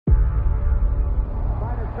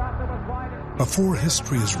Before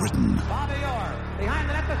history is written,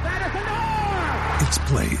 it's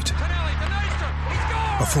played.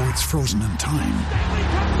 Before it's frozen in time,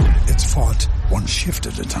 it's fought one shift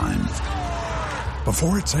at a time.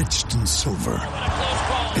 Before it's etched in silver,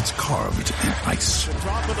 it's carved in ice.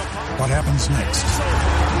 What happens next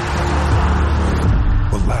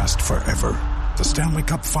will last forever. The Stanley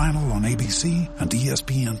Cup Final on ABC and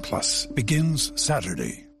ESPN Plus begins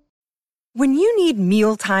Saturday. When you need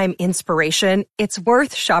mealtime inspiration, it's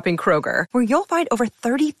worth shopping Kroger, where you'll find over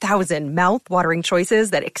 30,000 mouth-watering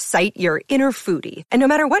choices that excite your inner foodie. And no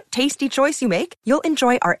matter what tasty choice you make, you'll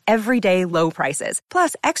enjoy our everyday low prices,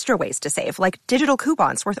 plus extra ways to save, like digital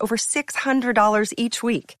coupons worth over $600 each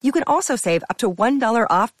week. You can also save up to $1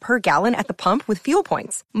 off per gallon at the pump with fuel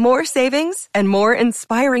points. More savings and more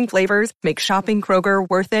inspiring flavors make shopping Kroger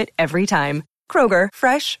worth it every time. Kroger,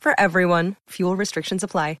 fresh for everyone. Fuel restrictions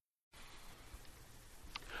apply.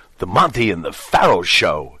 The Monty and the Pharaoh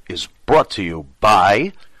Show is brought to you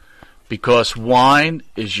by... Because wine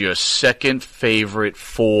is your second favorite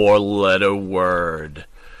four-letter word.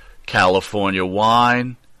 California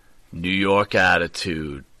wine, New York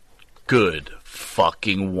attitude. Good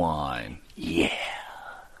fucking wine. Yeah.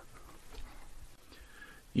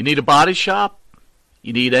 You need a body shop?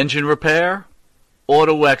 You need engine repair?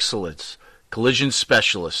 Auto Excellence. Collision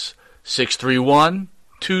Specialists.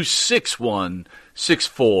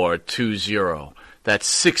 631-261-6420. That's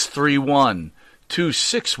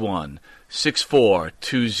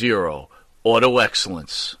 631-261-6420. Auto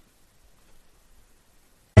Excellence.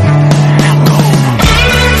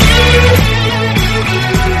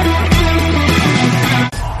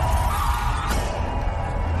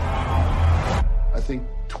 I think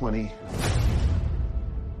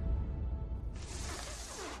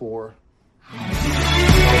 24.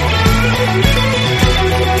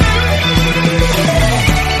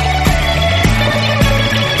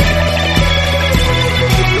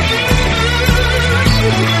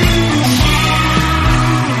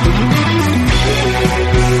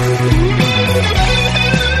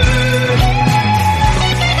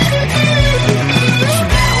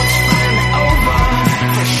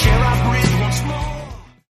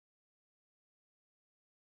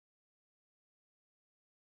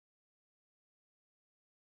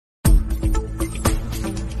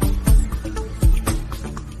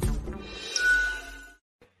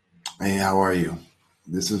 Hey, how are you?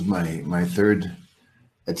 This is my third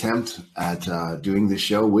attempt at doing the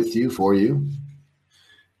show with you, for you.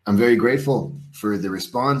 I'm very grateful for the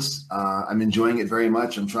response. I'm enjoying it very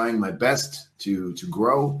much. I'm trying my best to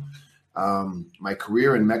grow. My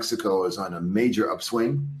career in Mexico is on a major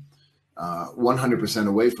upswing, 100%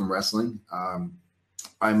 away from wrestling.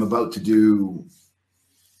 I'm about to do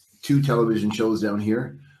 2 television shows down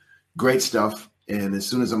here. Great stuff. And as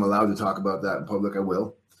soon as I'm allowed to talk about that in public, I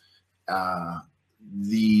will.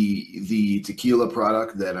 The tequila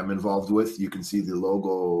product that I'm involved with, you can see the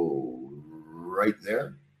logo right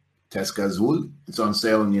there, Tezcazul. It's on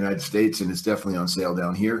sale in the United States, and it's definitely on sale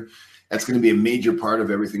down here. That's going to be a major part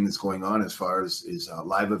of everything that's going on as far as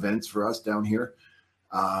live events for us down here.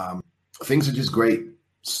 Things are just great.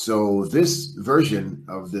 So this version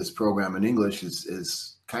of this program in English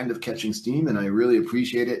is kind of catching steam, and I really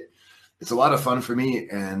appreciate it. It's a lot of fun for me,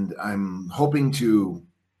 and I'm hoping to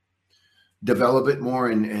develop it more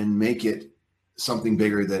and make it something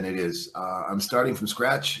bigger than it is. I'm starting from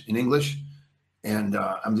scratch in English, and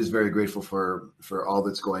I'm just very grateful for all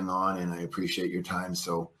that's going on, and I appreciate your time.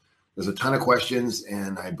 So there's a ton of questions,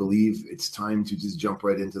 and I believe it's time to just jump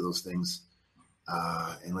right into those things,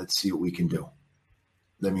 and let's see what we can do.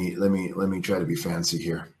 Let me try to be fancy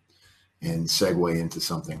here and segue into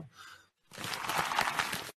something.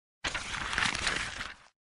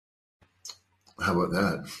 How about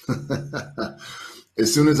that?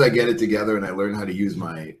 As soon as I get it together and I learn how to use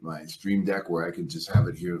my Stream Deck, where I can just have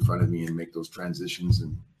it here in front of me and make those transitions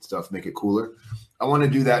and stuff, make it cooler. I want to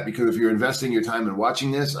do that because if you're investing your time in watching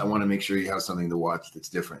this, I want to make sure you have something to watch that's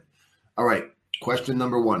different. All right. Question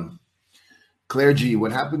number 1. Claire G.,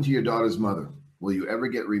 what happened to your daughter's mother? Will you ever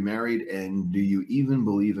get remarried? And do you even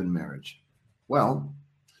believe in marriage? Well,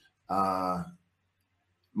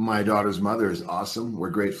 my daughter's mother is awesome. We're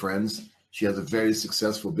great friends. She has a very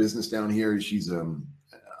successful business down here. She's a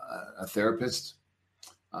therapist.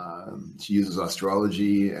 She uses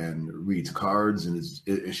astrology and reads cards, and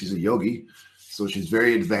she's a yogi. So she's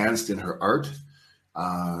very advanced in her art,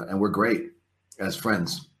 and we're great as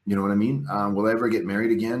friends. You know what I mean? Will I ever get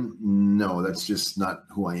married again? No, that's just not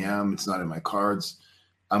who I am. It's not in my cards.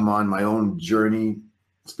 I'm on my own journey,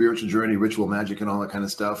 spiritual journey, ritual magic, and all that kind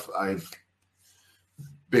of stuff. I've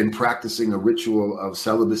been practicing a ritual of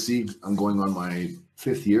celibacy. I'm going on my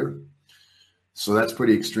 5th year. So that's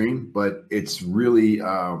pretty extreme, but it's really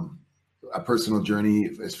a personal journey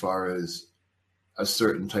as far as a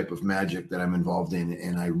certain type of magic that I'm involved in,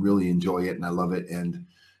 and I really enjoy it and I love it, and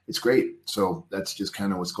it's great. So that's just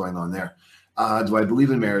kind of what's going on there. Do I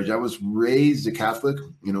believe in marriage? I was raised a Catholic,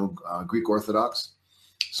 Greek Orthodox.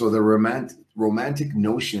 So the romantic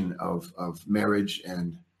notion of marriage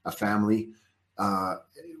and a family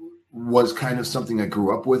was kind of something I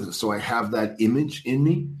grew up with. So I have that image in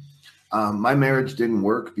me. My marriage didn't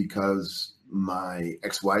work because my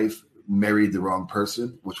ex-wife married the wrong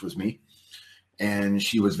person, which was me. And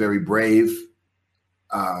she was very brave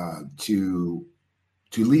to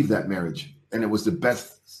leave that marriage. And it was the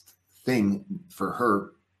best thing for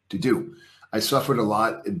her to do. I suffered a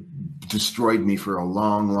lot. It destroyed me for a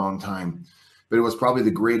long, long time. But it was probably the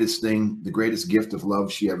greatest thing, the greatest gift of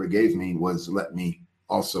love she ever gave me was let me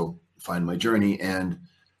also find my journey. And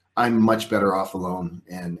I'm much better off alone.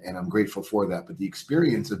 And I'm grateful for that. But the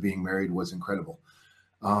experience of being married was incredible.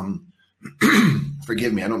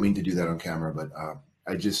 Forgive me, I don't mean to do that on camera, but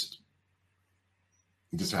it just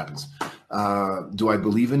happens. Do I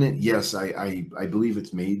believe in it? Yes, I believe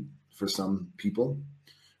it's made for some people.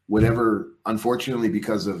 Whatever, unfortunately,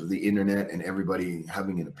 because of the internet and everybody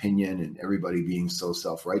having an opinion and everybody being so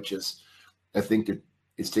self-righteous, I think that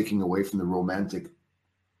it's taking away from the romantic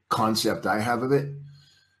concept I have of it.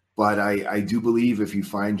 But I do believe if you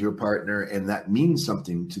find your partner and that means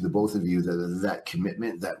something to the both of you, that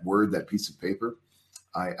commitment, that word, that piece of paper,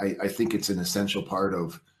 I think it's an essential part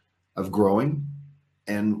of growing.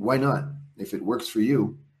 And why not? If it works for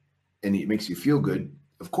you and it makes you feel good,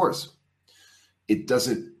 of course. It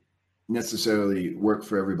doesn't necessarily work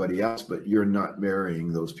for everybody else, but you're not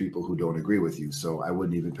marrying those people who don't agree with you. So I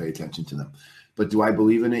wouldn't even pay attention to them. But do I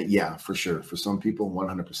believe in it? Yeah, for sure. For some people,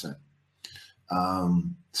 100%.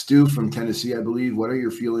 Stu from Tennessee, I believe. What are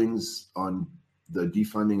your feelings on the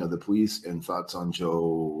defunding of the police and thoughts on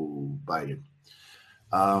Joe Biden?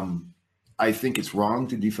 I think it's wrong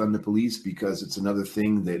to defund the police because it's another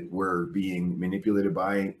thing that we're being manipulated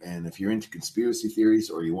by. And if you're into conspiracy theories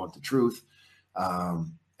or you want the truth,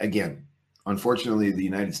 again, unfortunately, the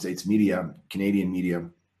United States media, Canadian media,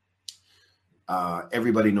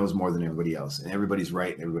 everybody knows more than everybody else, and everybody's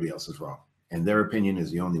right and everybody else is wrong. And their opinion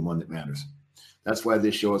is the only one that matters. That's why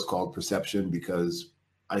this show is called Perception, because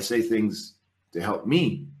I say things to help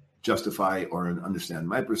me justify or understand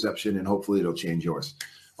my perception, and hopefully it'll change yours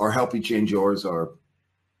or help you change yours, or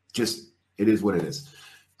just, it is what it is.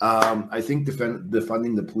 I think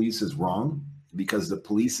defunding the police is wrong because the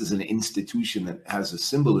police is an institution that has a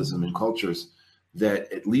symbolism in cultures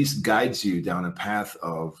that at least guides you down a path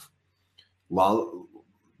of law,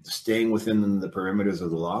 staying within the perimeters of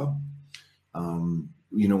the law.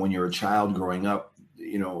 When you're a child growing up,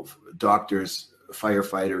 doctors,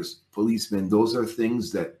 firefighters, policemen, those are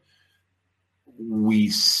things that we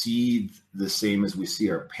see the same as we see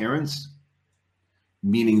our parents,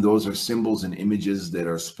 meaning those are symbols and images that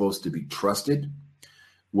are supposed to be trusted.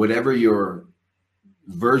 Whatever your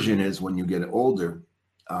version is when you get older,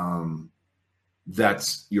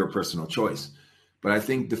 that's your personal choice. But I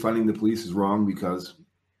think defunding the police is wrong because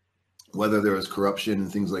whether there is corruption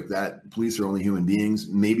and things like that, police are only human beings.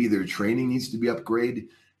 Maybe their training needs to be graded.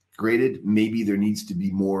 Maybe there needs to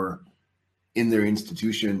be more in their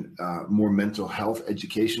institution, more mental health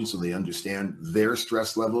education so they understand their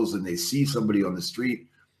stress levels and they see somebody on the street.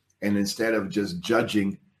 And instead of just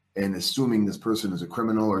judging and assuming this person is a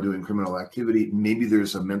criminal or doing criminal activity, maybe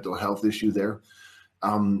there's a mental health issue there.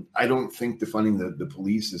 I don't think defunding the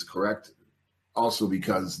police is correct. Also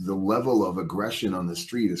because the level of aggression on the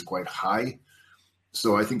street is quite high.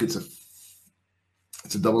 So I think it's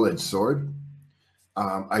a double-edged sword.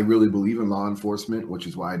 I really believe in law enforcement, which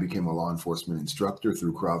is why I became a law enforcement instructor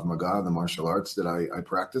through Krav Maga, the martial arts that I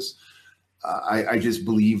practice. I just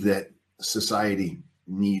believe that society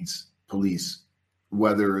needs police,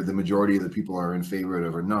 whether the majority of the people are in favor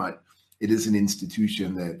of it or not. It is an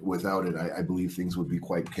institution that without it, I believe things would be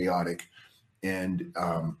quite chaotic. And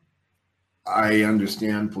I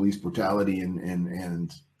understand police brutality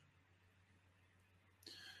and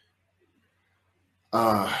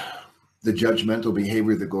the judgmental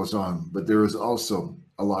behavior that goes on, but there is also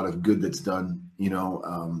a lot of good that's done.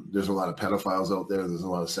 There's a lot of pedophiles out there. There's a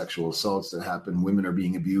lot of sexual assaults that happen. Women are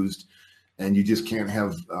being abused, and you just can't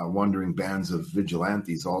have wandering bands of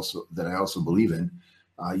vigilantes. Also, that I also believe in.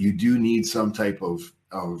 You do need some type of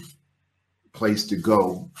place to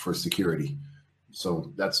go for security.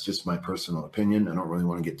 So that's just my personal opinion. I don't really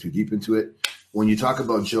want to get too deep into it. When you talk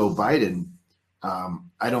about Joe Biden,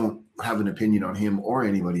 I don't have an opinion on him or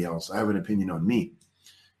anybody else. I have an opinion on me.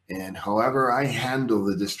 And however I handle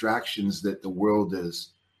the distractions that the world is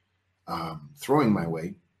throwing my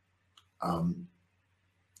way,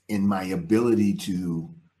 in my ability to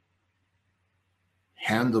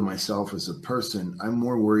handle myself as a person, I'm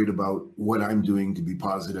more worried about what I'm doing to be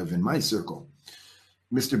positive in my circle.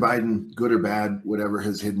 Mr. Biden, good or bad, whatever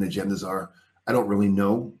his hidden agendas are, I don't really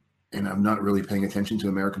know. And I'm not really paying attention to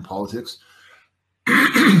American politics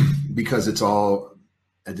because it's all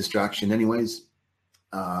a distraction anyways,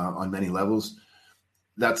 on many levels.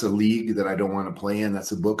 That's a league that I don't want to play in.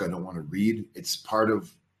 That's a book I don't want to read. It's part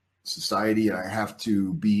of society. I have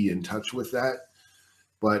to be in touch with that.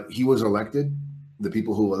 But he was elected. The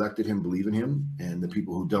people who elected him believe in him, and the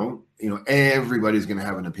people who don't, everybody's going to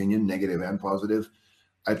have an opinion, negative and positive.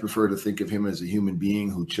 I prefer to think of him as a human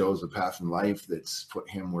being who chose a path in life that's put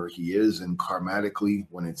him where he is, and karmatically,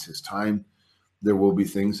 when it's his time, there will be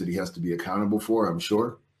things that he has to be accountable for, I'm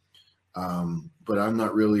sure. But I'm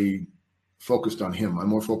not really focused on him. I'm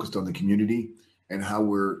more focused on the community and how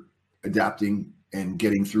we're adapting and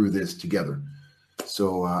getting through this together.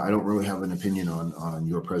 So I don't really have an opinion on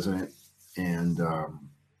your president, and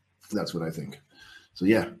that's what I think. So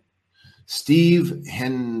yeah. Steve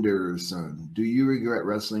Henderson, do you regret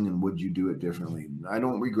wrestling, and would you do it differently? I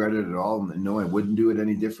don't regret it at all. No, I wouldn't do it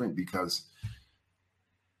any different because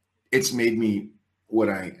it's made me what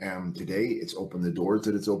I am today. It's opened the doors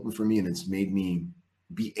that it's opened for me, and it's made me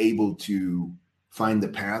be able to find the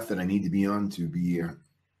path that I need to be on to be a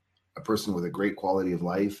person with a great quality of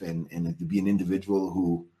life, and to be an individual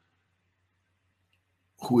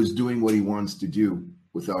who is doing what he wants to do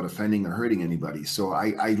without offending or hurting anybody. So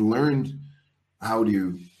I learned how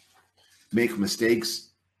to make mistakes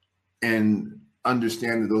and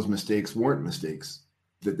understand that those mistakes weren't mistakes,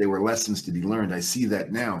 that they were lessons to be learned. I see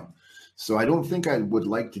that now. So I don't think I would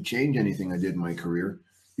like to change anything I did in my career,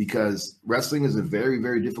 because wrestling is a very,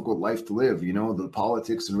 very difficult life to live. The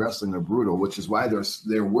politics in wrestling are brutal, which is why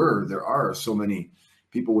there are so many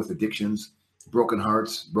people with addictions, broken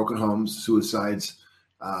hearts, broken homes, suicides,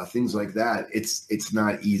 things like that. It's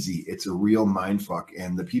not easy. It's a real mind fuck.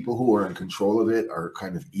 And the people who are in control of it are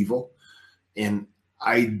kind of evil. And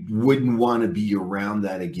I wouldn't want to be around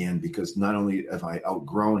that again, because not only have I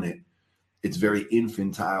outgrown it, it's very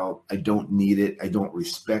infantile. I don't need it. I don't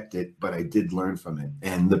respect it, but I did learn from it.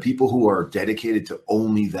 And the people who are dedicated to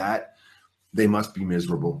only that, they must be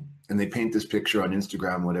miserable. And they paint this picture on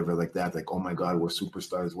Instagram, whatever, like that, like, oh my God, we're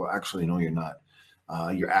superstars. Well, actually, no, you're not.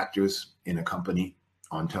 You're actors in a company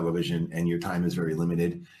on television, and your time is very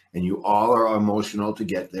limited, and you all are emotional to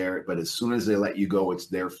get there. But as soon as they let you go, it's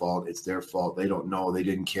their fault. It's their fault. They don't know. They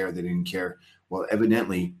didn't care. They didn't care. Well,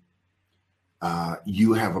 evidently,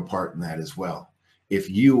 you have a part in that as well. If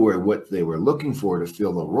you were what they were looking for to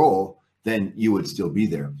fill a role, then you would still be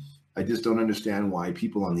there. I just don't understand why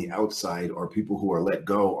people on the outside, or people who are let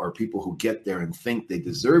go, or people who get there and think they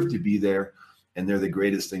deserve to be there, and they're the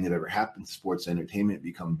greatest thing that ever happened to sports entertainment,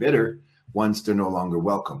 become bitter once they're no longer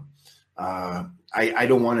welcome. I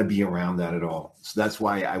don't want to be around that at all. So that's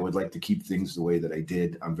why I would like to keep things the way that I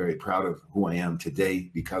did. I'm very proud of who I am today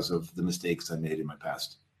because of the mistakes I made in my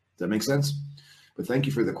past. Does that make sense? But thank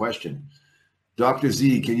you for the question. Dr.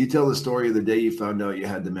 Z, can you tell the story of the day you found out you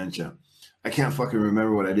had dementia? I can't fucking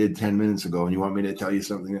remember what I did 10 minutes ago, and you want me to tell you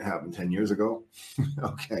something that happened 10 years ago?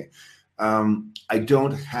 Okay. I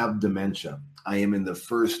don't have dementia. I am in the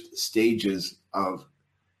first stages of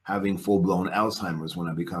having full-blown Alzheimer's when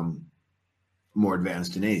I become more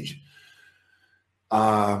advanced in age.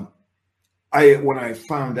 When I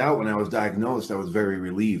found out, when I was diagnosed, I was very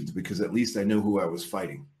relieved, because at least I knew who I was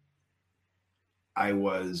fighting. I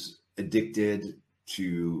was addicted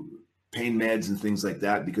to pain meds and things like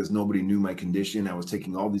that because nobody knew my condition. I was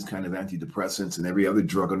taking all these kind of antidepressants and every other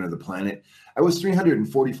drug under the planet. I was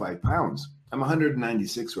 345 pounds. I'm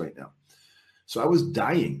 196 right now. So I was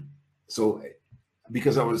dying. So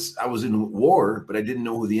because I was in war, but I didn't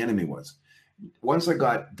know who the enemy was. Once I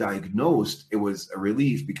got diagnosed, it was a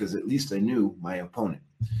relief, because at least I knew my opponent.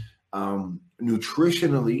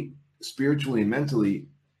 Nutritionally, spiritually, and mentally,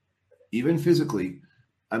 even physically,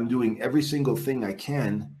 I'm doing every single thing I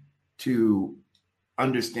can to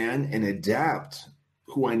understand and adapt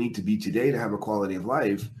who I need to be today to have a quality of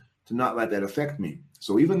life, to not let that affect me.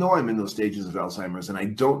 So even though I'm in those stages of Alzheimer's, and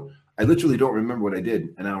I literally don't remember what I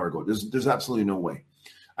did an hour ago. There's absolutely no way.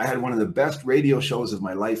 I had one of the best radio shows of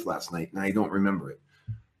my life last night, and I don't remember it,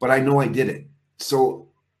 but I know I did it. So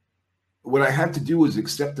what I had to do was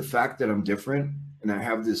accept the fact that I'm different, and I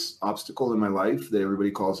have this obstacle in my life that everybody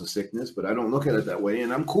calls a sickness, but I don't look at it that way,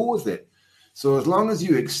 and I'm cool with it. So as long as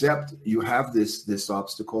you accept you have this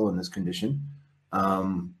obstacle and this condition,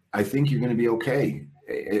 I think you're going to be okay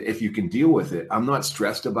if you can deal with it. I'm not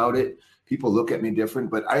stressed about it. People look at me different,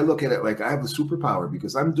 but I look at it like I have a superpower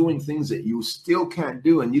because I'm doing things that you still can't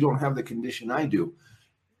do and you don't have the condition I do.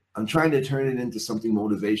 I'm trying to turn it into something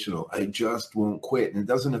motivational. I just won't quit, and it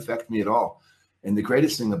doesn't affect me at all. And the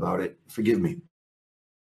greatest thing about it, forgive me,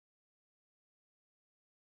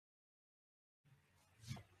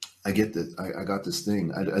 I get this. I got this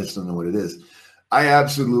thing. I just don't know what it is. I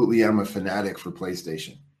absolutely am a fanatic for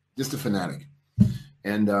PlayStation, just a fanatic.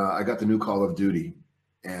 And I got the new Call of Duty,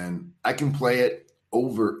 and I can play it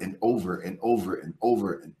over and over and over and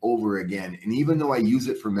over and over again. And even though I use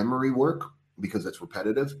it for memory work because it's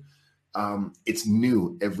repetitive, it's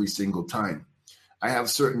new every single time. I have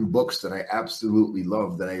certain books that I absolutely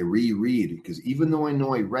love that I reread because even though I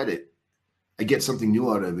know I read it, I get something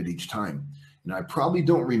new out of it each time. And I probably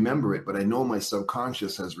don't remember it, but I know my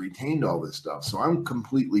subconscious has retained all this stuff. So I'm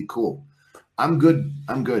completely cool. I'm good.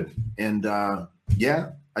 And yeah,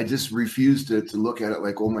 I just refuse to look at it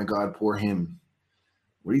like, oh my God, poor him.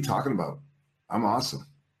 What are you talking about? I'm awesome.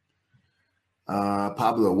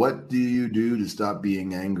 Pablo, what do you do to stop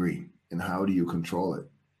being angry and how do you control it?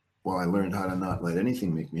 Well, I learned how to not let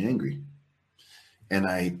anything make me angry. And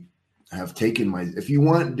I have taken if you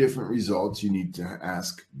want different results, you need to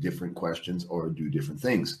ask different questions or do different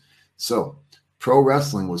things. So pro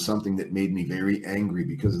wrestling was something that made me very angry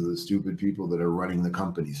because of the stupid people that are running the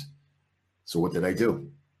companies. So what did I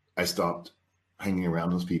do? I stopped hanging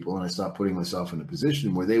around those people and I stopped putting myself in a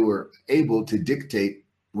position where they were able to dictate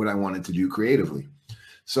what I wanted to do creatively.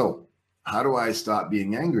 So how do I stop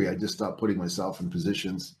being angry? I just stopped putting myself in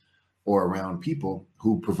positions or around people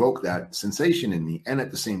who provoke that sensation in me. And at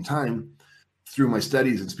the same time, through my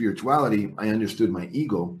studies in spirituality, I understood my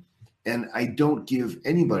ego, and I don't give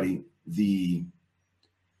anybody the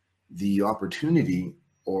opportunity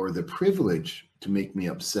or the privilege to make me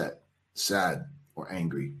upset, sad, or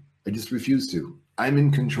angry. I just refuse to. I'm in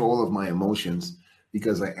control of my emotions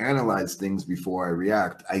because I analyze things before I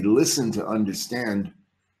react. I listen to understand.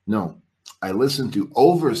 No, I listen to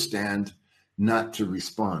overstand, not to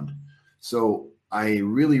respond. So I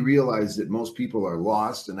really realize that most people are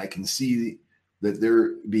lost, and I can see that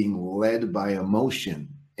they're being led by emotion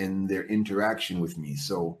in their interaction with me.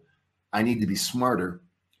 So I need to be smarter,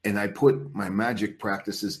 and I put my magic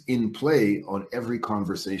practices in play on every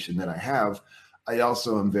conversation that I have. I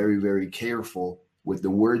also am very, very careful with the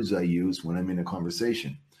words I use when I'm in a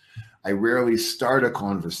conversation. I rarely start a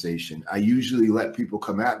conversation. I usually let people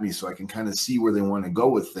come at me so I can kind of see where they want to go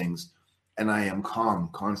with things. And I am calm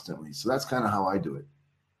constantly. So that's kind of how I do it.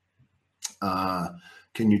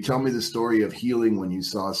 Can you tell me the story of healing when you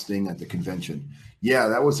saw Sting at the convention? Yeah,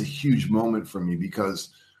 that was a huge moment for me because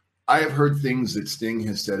I have heard things that Sting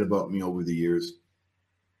has said about me over the years.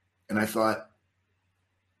 And I thought,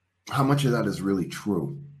 how much of that is really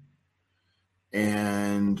true?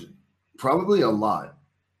 And probably a lot.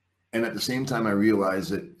 And at the same time, I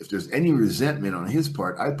realized that if there's any resentment on his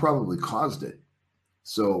part, I probably caused it.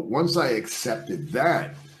 So once I accepted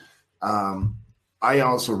that, I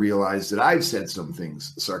also realized that I've said some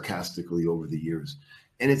things sarcastically over the years.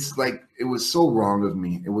 And it's like, it was so wrong of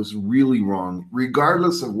me. It was really wrong,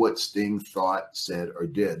 regardless of what Sting thought, said, or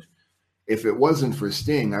did. If it wasn't for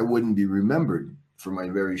Sting, I wouldn't be remembered for my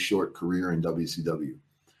very short career in WCW.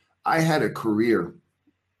 I had a career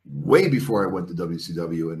way before I went to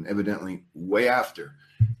WCW and evidently way after.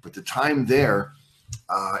 But the time there,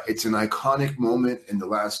 it's an iconic moment in the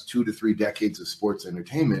last 2 to 3 decades of sports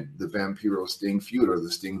entertainment, the Vampiro-Sting feud or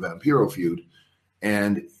the Sting-Vampiro feud.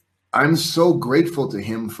 And I'm so grateful to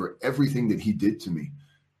him for everything that he did to me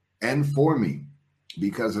and for me,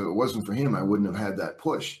 because if it wasn't for him, I wouldn't have had that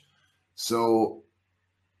push. So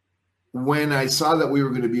when I saw that we were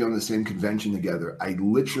going to be on the same convention together, I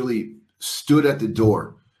literally stood at the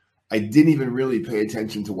door. I didn't even really pay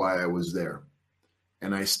attention to why I was there.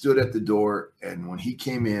 And I stood at the door, and when he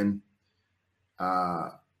came in,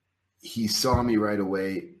 he saw me right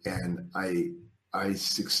away, and I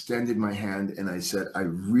extended my hand and I said, I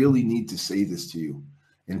really need to say this to you.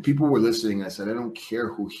 And people were listening. I said, I don't care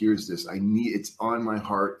who hears this. It's on my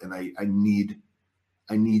heart, and I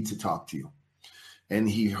need to talk to you. And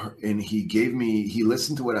he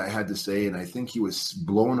listened to what I had to say, and I think he was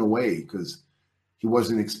blown away because he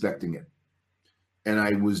wasn't expecting it. And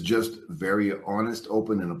I was just very honest,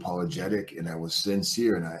 open, and apologetic, and I was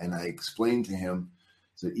sincere. And I explained to him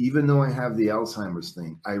that even though I have the Alzheimer's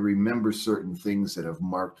thing, I remember certain things that have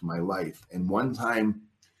marked my life. And one time,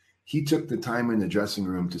 he took the time in the dressing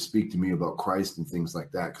room to speak to me about Christ and things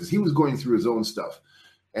like that, because he was going through his own stuff.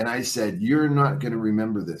 And I said, you're not going to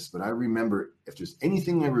remember this, but I remember, if there's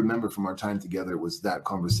anything I remember from our time together, it was that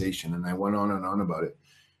conversation. And I went on and on about it.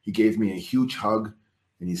 He gave me a huge hug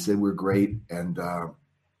and he said, we're great. And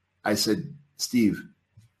I said,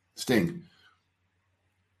 Sting,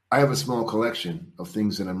 I have a small collection of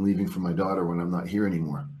things that I'm leaving for my daughter when I'm not here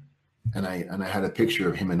anymore. And I had a picture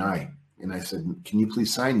of him and I said, can you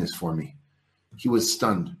please sign this for me? He was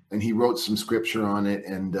stunned and he wrote some scripture on it.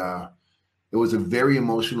 And it was a very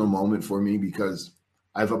emotional moment for me because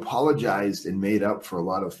I've apologized and made up for a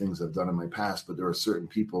lot of things I've done in my past, but there are certain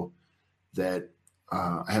people that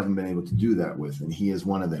I haven't been able to do that with, and he is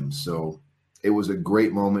one of them. So it was a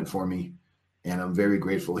great moment for me, and I'm very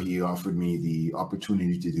grateful he offered me the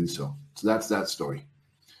opportunity to do so. So that's that story.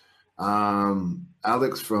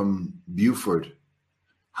 Alex from Beaufort,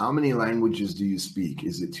 how many languages do you speak?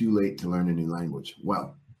 Is it too late to learn a new language?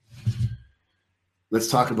 Well, let's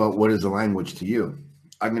talk about what is a language to you.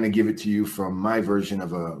 I'm going to give it to you from my version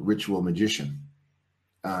of a ritual magician.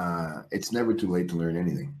 It's never too late to learn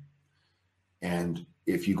anything. And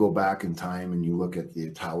if you go back in time and you look at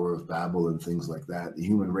the Tower of Babel and things like that, the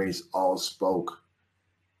human race all spoke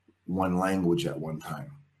one language at one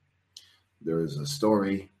time. There is a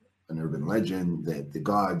story, an urban legend, that the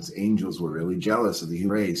gods, angels, were really jealous of the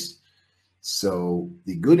human race. So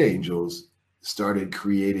the good angels started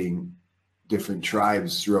creating different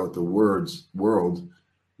tribes throughout the world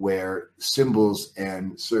where symbols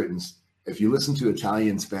and certain, if you listen to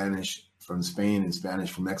Italian Spanish from Spain and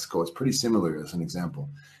Spanish from Mexico, it's pretty similar as an example,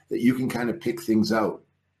 that you can kind of pick things out.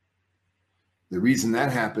 The reason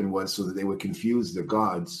that happened was so that they would confuse the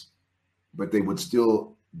gods, but they would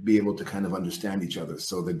still be able to kind of understand each other.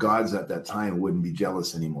 So the gods at that time wouldn't be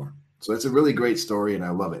jealous anymore. So it's a really great story and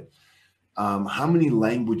I love it. How many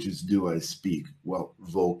languages do I speak? Well,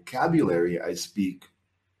 vocabulary, I speak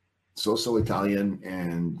so Italian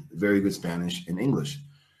and very good Spanish and English.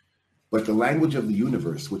 But the language of the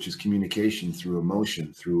universe, which is communication through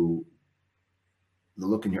emotion, through the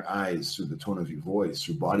look in your eyes, through the tone of your voice,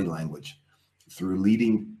 through body language, through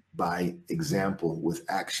leading by example with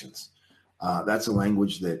actions. That's a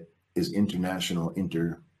language that is international,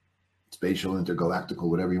 interspatial, intergalactical,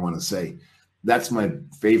 whatever you want to say. That's my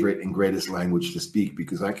favorite and greatest language to speak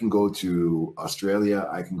because I can go to Australia,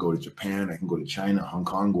 I can go to Japan, I can go to China, Hong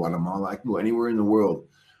Kong, Guatemala, I can go anywhere in the world.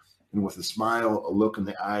 And with a smile, a look in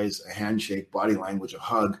the eyes, a handshake, body language, a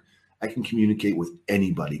hug, I can communicate with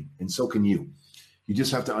anybody. And so can you. You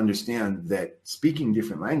just have to understand that speaking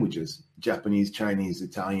different languages, Japanese, Chinese,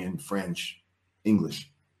 Italian, French,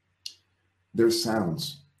 English, there's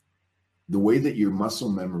sounds. The way that your muscle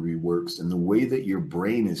memory works and the way that your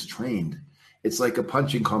brain is trained, it's like a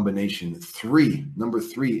punching combination. Number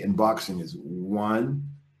three in boxing is 1,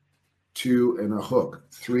 2, and a hook.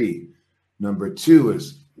 3. Number 2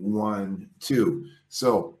 is 1, 2.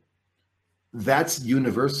 So that's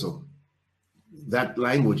universal. That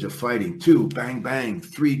language of fighting. 2, bang, bang.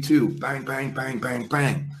 3, 2, bang, bang, bang, bang,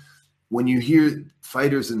 bang. When you hear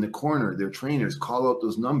fighters in the corner, their trainers call out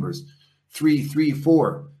those numbers. 3, 3,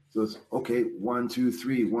 4. So it's okay. 1, 2,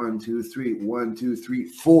 3, 1, 2, 3, 1, 2, 3,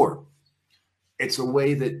 4. It's a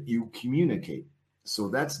way that you communicate. So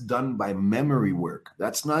that's done by memory work.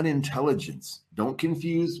 That's not intelligence. Don't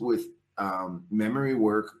confuse with memory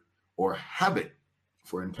work or habit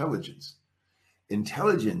for intelligence.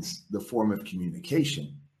 Intelligence, the form of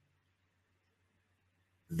communication,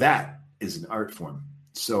 that is an art form.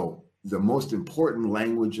 So the most important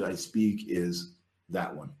language I speak is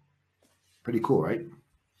that one. Pretty cool, right?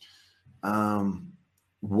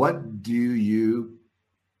 What do you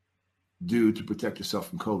do to protect yourself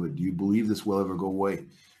from COVID? Do you believe this will ever go away?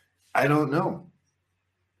 I don't know.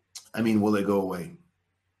 I mean, will it go away?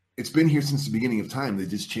 It's been here since the beginning of time. They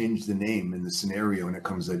just changed the name and the scenario, and it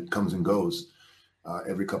comes and goes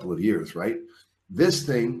every couple of years, right? This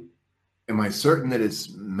thing, am I certain that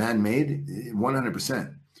it's man-made?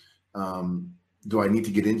 100%. Do I need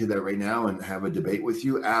to get into that right now and have a debate with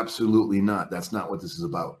you? Absolutely not. That's not what this is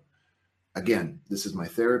about. Again, this is my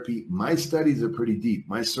therapy. My studies are pretty deep.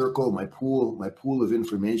 My circle, my pool of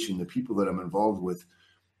information, the people that I'm involved with,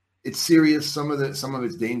 it's serious. Some of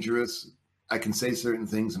it's dangerous. I can say certain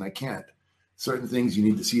things and I can't. Certain things you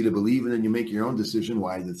need to see to believe, and then you make your own decision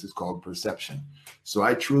why this is called perception. So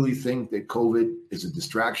I truly think that COVID is a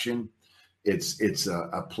distraction. It's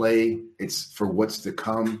a play. It's for what's to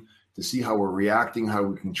come, to see how we're reacting, how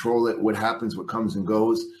we control it, what happens, what comes and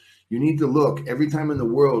goes. You need to look. Every time in the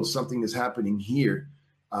world something is happening here,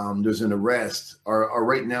 there's an arrest. Or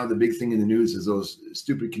right now, the big thing in the news is those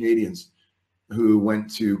stupid Canadians who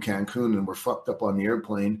went to Cancun and were fucked up on the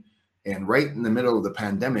airplane. And right in the middle of the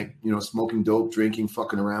pandemic, smoking dope, drinking,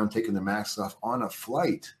 fucking around, taking their masks off on a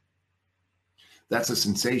flight. That's a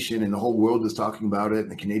sensation, and the whole world is talking about it.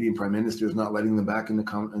 And the Canadian Prime Minister is not letting them back in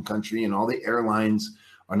the country, and all the airlines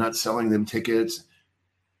are not selling them tickets.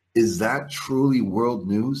 Is that truly world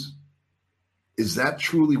news? Is that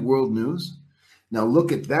truly world news? Now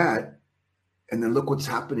look at that, and then look what's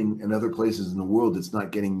happening in other places in the world that's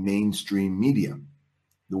not getting mainstream media.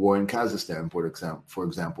 The war in Kazakhstan, for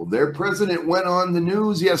example. Their president went on the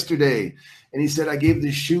news yesterday, and he said, I gave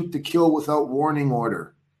the shoot to kill without warning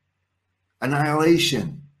order.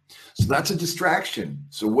 Annihilation. So that's a distraction.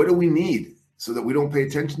 So what do we need so that we don't pay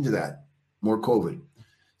attention to that? More COVID.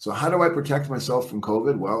 So how do I protect myself from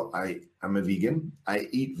COVID? Well, I'm a vegan. I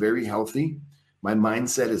eat very healthy. My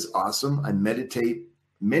mindset is awesome. I meditate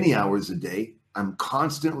many hours a day. I'm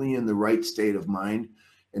constantly in the right state of mind,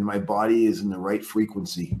 and my body is in the right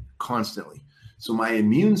frequency constantly. So my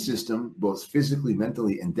immune system, both physically,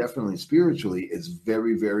 mentally, and definitely spiritually, is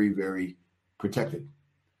very, very, very protected.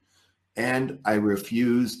 And I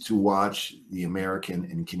refuse to watch the American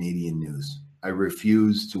and Canadian news. I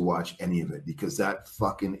refuse to watch any of it because that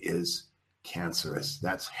fucking is cancerous.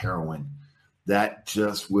 That's heroin. That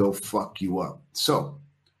just will fuck you up. So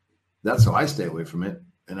that's how I stay away from it.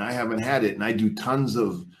 And I haven't had it. And I do tons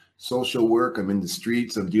of social work. I'm in the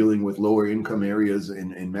streets. I'm dealing with lower income areas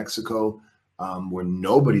in Mexico where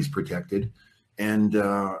nobody's protected. And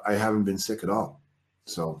I haven't been sick at all.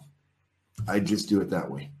 So I just do it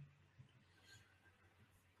that way.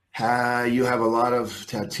 You have a lot of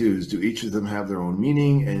tattoos. Do each of them have their own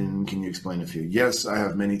meaning? And can you explain a few? Yes, I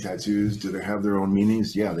have many tattoos. Do they have their own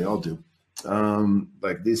meanings? Yeah, they all do.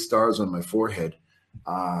 Like these stars on my forehead.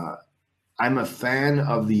 I'm a fan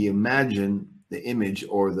of the image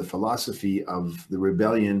or the philosophy of the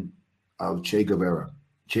rebellion of Che Guevara.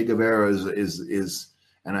 Che Guevara is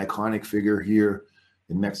an iconic figure here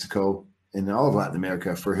in Mexico and all of Latin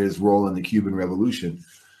America for his role in the Cuban Revolution.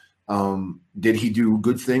 Did he do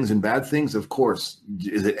good things and bad things? Of course.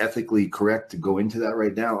 Is it ethically correct to go into that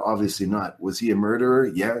right now? Obviously not. Was he a murderer?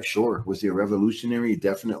 Yeah, sure. Was he a revolutionary?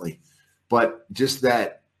 Definitely. But just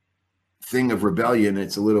that thing of rebellion,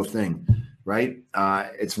 it's a little thing, right?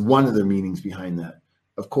 It's one of the meanings behind that.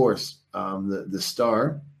 Of course, the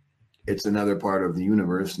star, it's another part of the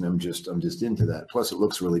universe, and I'm just into that. Plus, it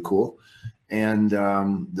looks really cool. And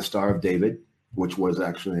the Star of David, which was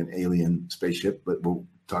actually an alien spaceship, but we'll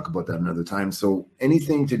talk about that another time. So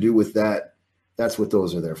anything to do with that, that's what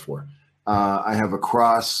those are there for. I have a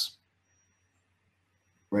cross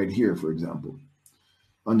right here, for example,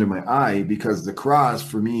 under my eye, because the cross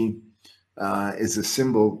for me is a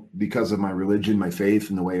symbol because of my religion, my faith,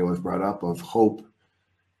 and the way I was brought up, of hope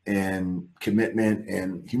and commitment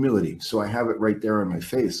and humility. So I have it right there on my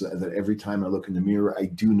face so that every time I look in the mirror, I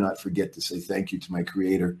do not forget to say thank you to my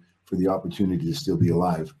Creator for the opportunity to still be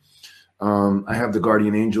alive. I have the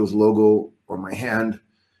Guardian Angels logo on my hand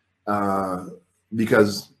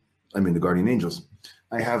because I'm in the Guardian Angels.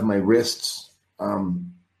 I have my wrists,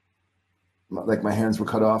 like my hands were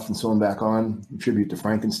cut off and sewn back on, in tribute to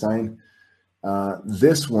Frankenstein.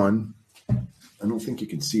 This one, I don't think you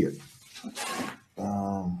can see it.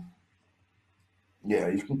 Yeah,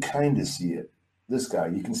 you can kind of see it. This guy,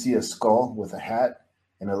 you can see a skull with a hat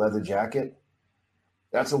and a leather jacket.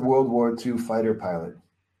 That's a World War II fighter pilot.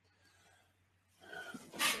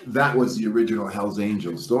 That was the original Hells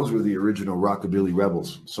Angels. Those were the original Rockabilly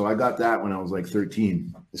Rebels. So I got that when I was like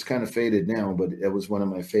 13. It's kind of faded now, but it was one of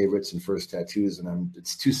my favorites and first tattoos. And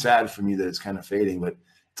it's too sad for me that it's kind of fading, but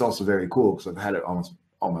it's also very cool because I've had it almost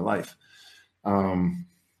all my life.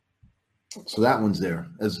 So that one's there.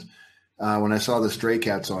 As when I saw the Stray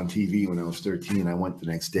Cats on TV when I was 13, I went the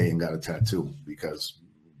next day and got a tattoo because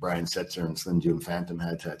Brian Setzer and Slim Jim Phantom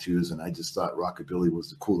had tattoos, and I just thought Rockabilly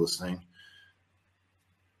was the coolest thing.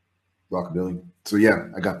 Rockabilly. So yeah,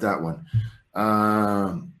 I got that one.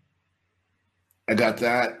 I got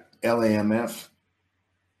that LAMF,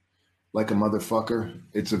 Like a Motherfucker.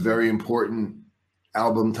 It's a very important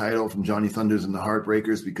album title from Johnny Thunders and the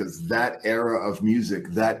Heartbreakers because that era of music,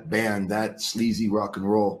 that band, that sleazy rock and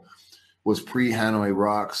roll was pre-Hanoi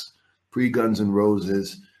Rocks, pre-Guns N'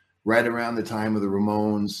 Roses, right around the time of the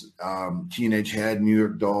Ramones, Teenage Head, New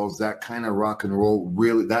York Dolls, that kind of rock and roll.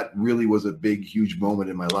 That really was a big, huge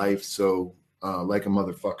moment in my life. So Like a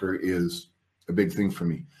Motherfucker is a big thing for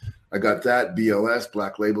me. I got that, BLS,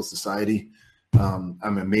 Black Label Society. I'm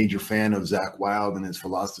a major fan of Zakk Wylde and his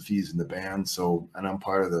philosophies in the band. So, and I'm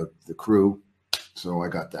part of the crew. So I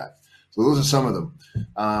got that. So those are some of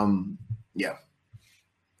them. Yeah.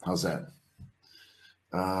 How's that?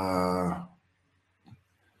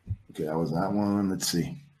 Okay, that was that one. Let's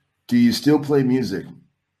see. Do you still play music?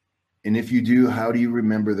 And if you do, how do you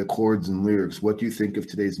remember the chords and lyrics? What do you think of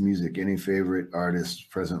today's music? Any favorite artists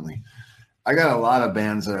presently? I got a lot of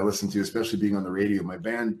bands that I listen to, especially being on the radio.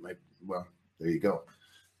 Well, there you go.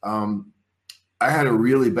 I had a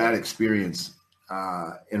really bad experience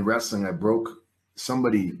in wrestling.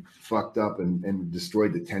 Somebody fucked up and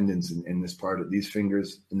destroyed the tendons in this part of these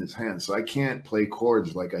fingers in this hand. So I can't play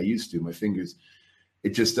chords like I used to. My fingers,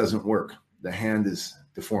 it just doesn't work. The hand is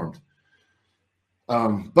deformed.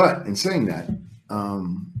 But in saying that,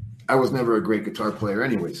 I was never a great guitar player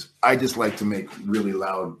anyways. I just like to make really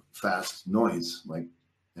loud, fast noise,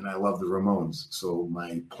 and I love the Ramones. So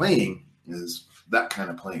my playing is that kind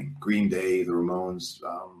of playing. Green Day, the Ramones,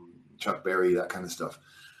 Chuck Berry, that kind of stuff.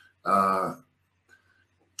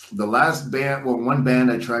 The last band, one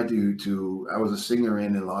band I tried I was a singer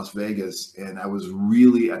in Las Vegas, and I was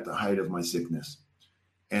really at the height of my sickness.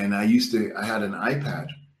 And I had an iPad,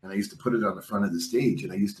 and I used to put it on the front of the stage,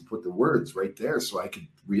 and I used to put the words right there so I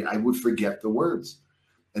would forget the words.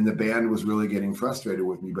 And the band was really getting frustrated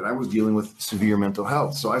with me, but I was dealing with severe mental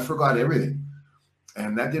health. So I forgot everything,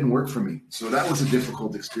 and that didn't work for me. So that was a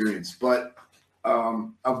difficult experience. But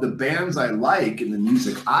of the bands I like and the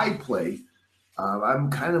music I play, I'm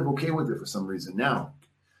kind of okay with it for some reason. Now,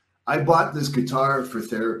 I bought this guitar for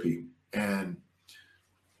therapy, and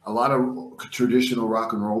a lot of traditional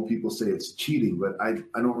rock and roll people say it's cheating, but I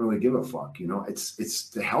don't really give a fuck. It's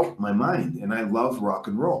to help my mind, and I love rock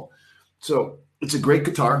and roll. So it's a great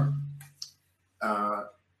guitar,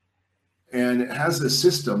 and it has a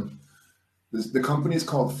system. The company is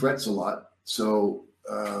called Fretzalot. So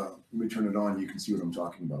let me turn it on. You can see what I'm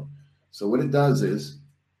talking about. So what it does is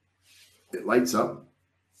it lights up.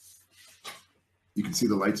 You can see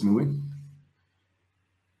the lights moving.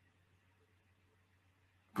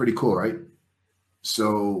 Pretty cool, right?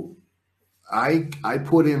 So I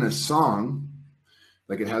put in a song,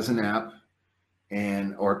 like it has an app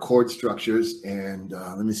or chord structures, and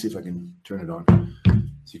let me see if I can turn it on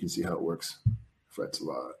so you can see how it works.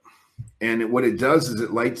 Fretzalot. And what it does is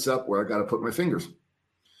it lights up where I got to put my fingers.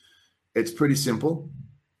 It's pretty simple.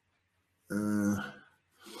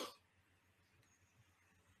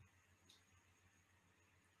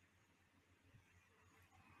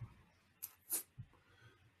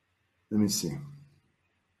 Let me see.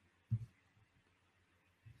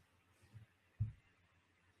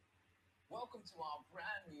 Welcome to our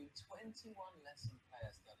brand new 21 lesson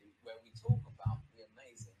player study where we talk about the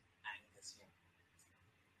amazing Angus Young.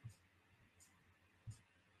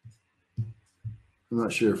 I'm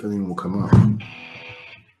not sure if anything will come up.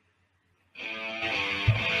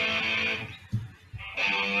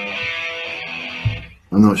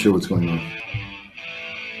 I'm not sure what's going on.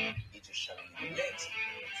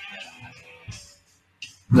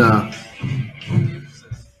 No.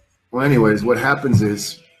 Well, anyways, what happens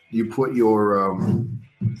is you put your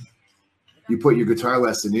guitar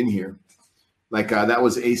lesson in here. That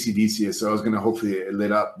was AC/DC, so I was going to hopefully it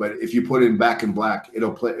lit up. But if you put it in Back in Black,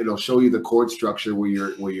 it'll show you the chord structure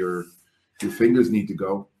where your fingers need to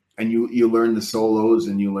go, and you learn the solos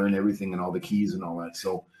and you learn everything and all the keys and all that.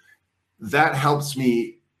 So that helps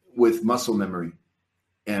me with muscle memory.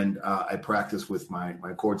 And I practice with my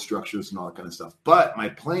chord structures and all that kind of stuff. But my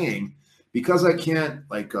playing, because I can't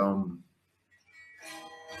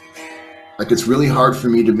it's really hard for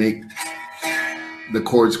me to make the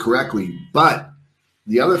chords correctly. But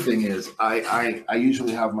the other thing is I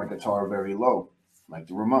usually have my guitar very low, like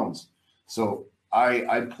the Ramones. So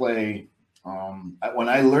I play. When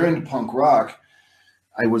I learned punk rock,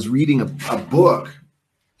 I was reading a book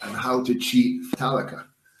on how to cheat Metallica.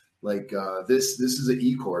 This is an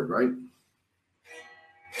E chord, right?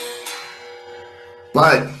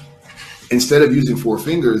 But instead of using 4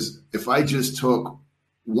 fingers, if I just took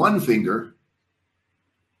 1 finger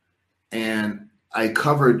and I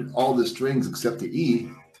covered all the strings except the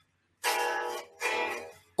E,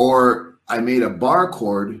 or I made a bar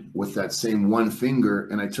chord with that same 1 finger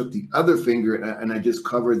and I took the other finger and I just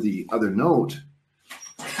covered the other note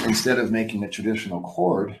instead of making a traditional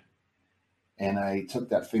chord, and I took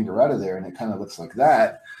that finger out of there and it kind of looks like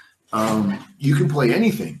that, you can play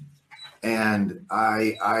anything. And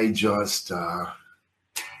I just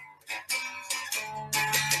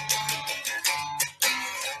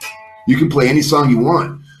you can play any song you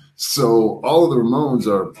want. So all of the Ramones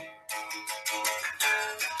are,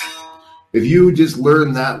 if you just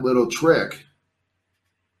learn that little trick,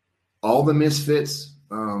 all the Misfits,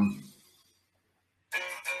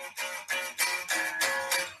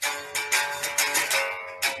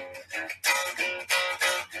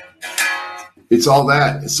 it's all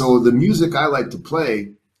that. So the music I like to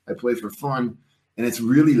play, I play for fun. and it's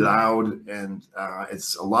really loud, and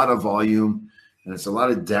it's a lot of volume, and it's a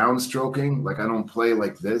lot of downstroking. Like I don't play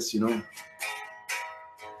like this, you know.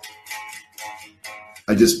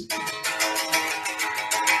 I just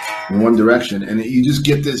in one direction, and you just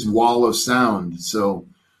get this wall of sound. So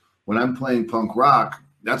when I'm playing punk rock,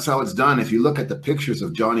 that's how it's done. If you look at the pictures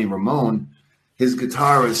of Johnny Ramone, his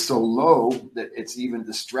guitar is so low that it's even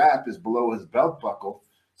the strap is below his belt buckle.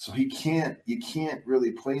 So you can't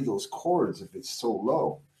really play those chords if it's so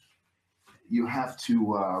low. You have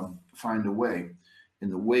to find a way.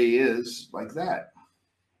 And the way is like that.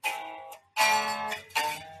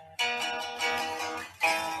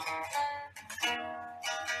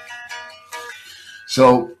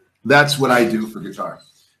 So that's what I do for guitar.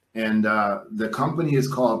 And the company is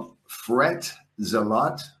called Fret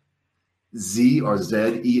Zelot, Z or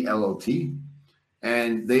Z-E-L-O-T.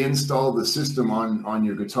 And they install the system on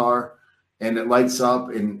your guitar, and it lights up,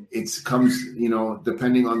 and it comes, you know,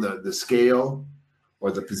 depending on the scale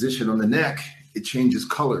or the position on the neck, it changes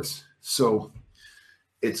colors. So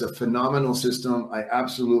it's a phenomenal system. I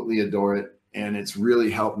absolutely adore it, and it's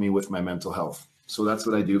really helped me with my mental health. So that's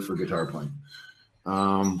what I do for guitar playing,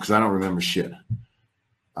 because I don't remember shit.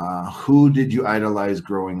 Who did you idolize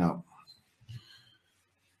growing up?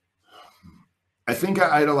 I think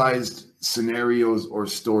I idolized scenarios or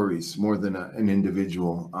stories more than an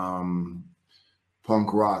individual.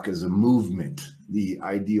 Punk rock as a movement, the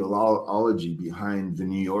ideology behind the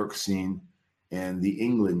New York scene and the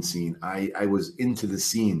England scene. I was into the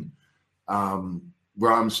scene.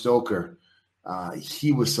 Bram Stoker,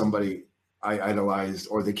 he was somebody I idolized,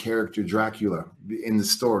 or the character Dracula in the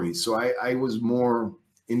story. So I was more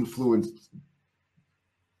influenced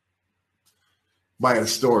by a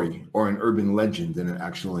story or an urban legend than an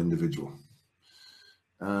actual individual.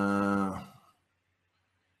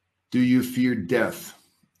 Do you fear death?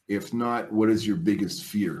 If not, what is your biggest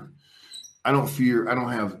fear? I don't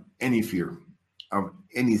have any fear of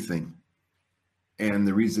anything. And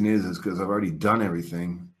the reason is because I've already done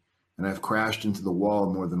everything, and I've crashed into the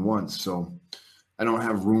wall more than once. So I don't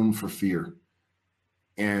have room for fear.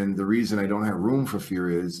 And the reason I don't have room for fear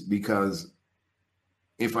is because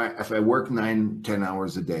if I work 9-10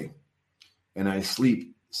 hours a day, and I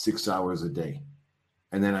sleep 6 hours a day,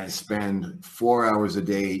 and then I spend 4 hours a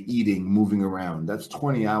day eating, moving around, that's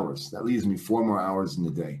 20 hours. That leaves me 4 more hours in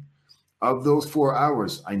the day. Of those 4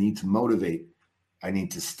 hours, I need to motivate. I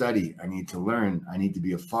need to study. I need to learn. I need to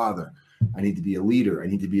be a father. I need to be a leader. I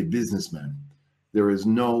need to be a businessman. There is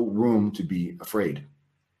no room to be afraid,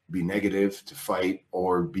 be negative, to fight,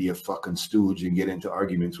 or be a fucking stooge and get into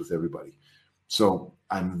arguments with everybody. So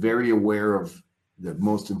I'm very aware of the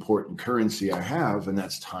most important currency I have, and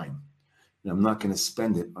that's time. And I'm not going to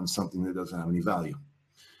spend it on something that doesn't have any value.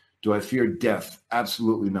 Do I fear death?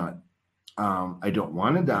 Absolutely not. I don't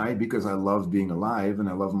want to die because I love being alive, and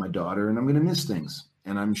I love my daughter, and I'm going to miss things,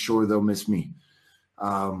 and I'm sure they'll miss me.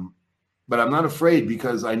 But I'm not afraid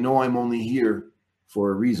because I know I'm only here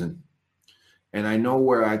for a reason, and I know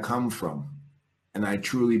where I come from, and I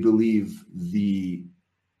truly believe the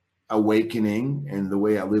awakening and the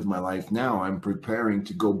way I live my life now, I'm preparing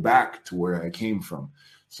to go back to where I came from.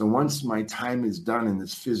 So once my time is done in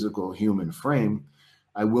this physical human frame,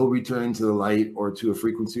 I will return to the light or to a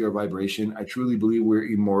frequency or vibration. I truly believe we're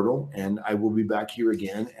immortal, and I will be back here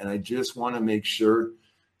again. And I just want to make sure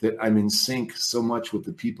that I'm in sync so much with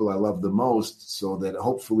the people I love the most, so that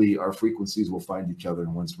hopefully our frequencies will find each other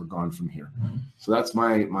once we're gone from here. So that's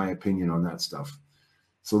my opinion on that stuff.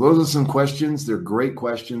 So those are some questions. They're great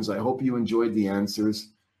questions. I hope you enjoyed the answers.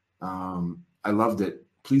 I loved it.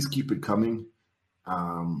 Please keep it coming.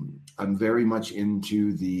 I'm very much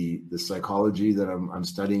into the psychology that I'm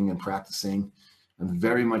studying and practicing. I'm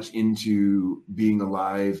very much into being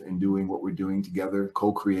alive and doing what we're doing together,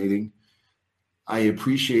 co-creating. I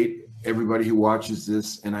appreciate everybody who watches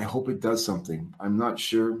this, and I hope it does something. I'm not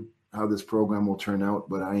sure how this program will turn out,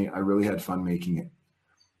 but I really had fun making it.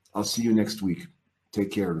 I'll see you next week.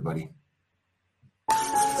 Take care, everybody.